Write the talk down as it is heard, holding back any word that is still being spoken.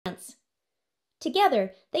dance.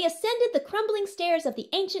 Together, they ascended the crumbling stairs of the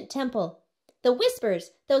ancient temple. The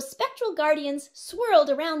whispers, those spectral guardians, swirled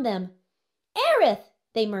around them. "Aerith,"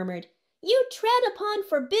 they murmured, "you tread upon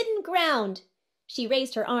forbidden ground." She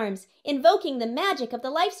raised her arms, invoking the magic of the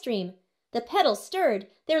life stream. The petals stirred,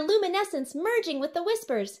 their luminescence merging with the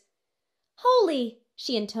whispers. "Holy,"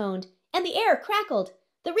 she intoned, and the air crackled.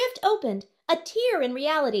 The rift opened, a tear in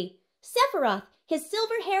reality. Sephiroth, his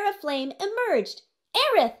silver hair aflame, emerged.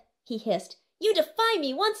 "Aerith," he hissed, "you defy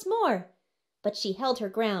me once more." But she held her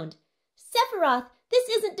ground. "Sephiroth, this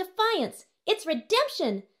isn't defiance. It's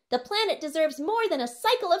redemption. The planet deserves more than a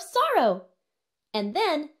cycle of sorrow." And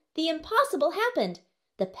then the impossible happened.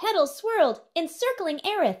 The petals swirled, encircling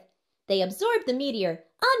Aerith. They absorbed the meteor,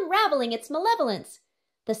 unraveling its malevolence.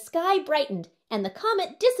 The sky brightened, and the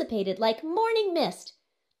comet dissipated like morning mist.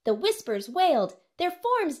 The whispers wailed, their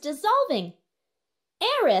forms dissolving.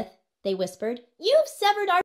 "Aerith," they whispered, "you've severed our